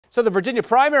So the Virginia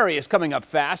primary is coming up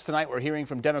fast. Tonight we're hearing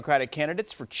from Democratic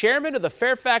candidates for chairman of the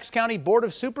Fairfax County Board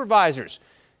of Supervisors.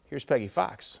 Here's Peggy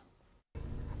Fox.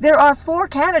 There are 4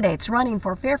 candidates running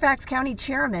for Fairfax County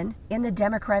chairman in the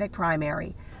Democratic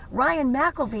primary. Ryan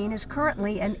McElveen is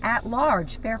currently an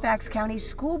at-large Fairfax County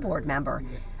School Board member.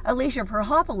 Alicia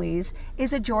Perhopolis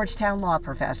is a Georgetown law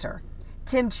professor.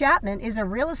 Tim Chapman is a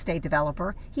real estate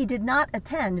developer. He did not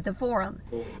attend the forum.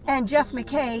 And Jeff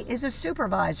McKay is a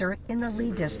supervisor in the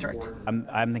Lee District.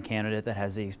 I'm the candidate that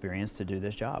has the experience to do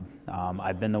this job.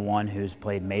 I've been the one who's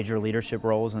played major leadership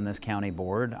roles in this county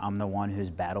board. I'm the one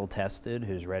who's battle tested,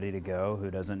 who's ready to go,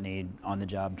 who doesn't need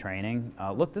on-the-job training.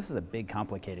 Look, this is a big,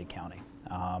 complicated county.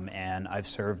 And I've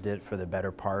served it for the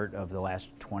better part of the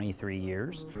last 23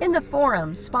 years. In the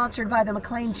forum, sponsored by the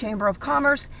McLean Chamber of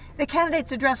Commerce, the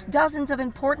candidates addressed dozens of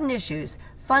important issues.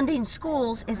 Funding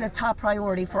schools is a top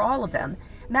priority for all of them.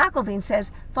 McElveen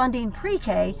says funding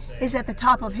pre-K is at the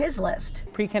top of his list.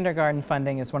 Pre-kindergarten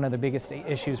funding is one of the biggest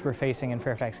issues we're facing in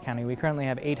Fairfax County. We currently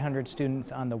have 800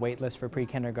 students on the wait list for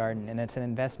pre-kindergarten, and it's an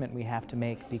investment we have to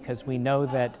make because we know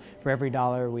that for every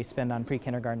dollar we spend on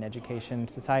pre-kindergarten education,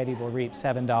 society will reap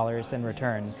 $7 in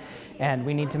return. And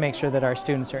we need to make sure that our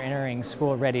students are entering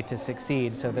school ready to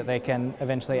succeed so that they can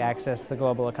eventually access the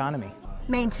global economy.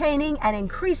 Maintaining and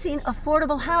increasing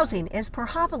affordable housing is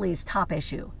Perhopolis' top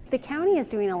issue. The county is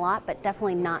doing a lot, but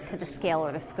definitely not to the scale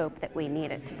or the scope that we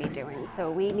need it to be doing. So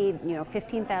we need,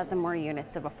 15,000 more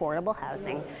units of affordable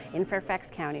housing in Fairfax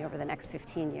County over the next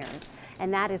 15 years.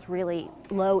 And that is really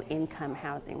low-income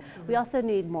housing. We also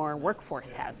need more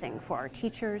workforce housing for our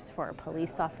teachers, for our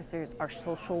police officers, our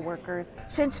social workers.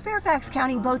 Since Fairfax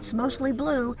County votes mostly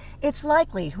blue, it's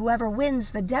likely whoever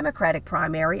wins the Democratic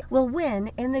primary will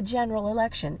win in the general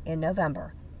election in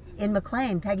November. In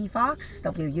McLean, Peggy Fox,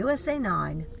 WUSA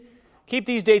 9. Keep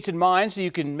these dates in mind so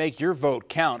you can make your vote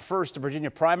count. First, the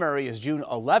Virginia primary is June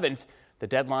 11th. The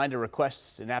deadline to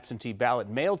request an absentee ballot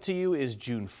mailed to you is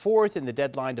June 4th, and the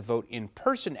deadline to vote in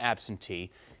person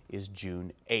absentee is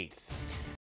June 8th.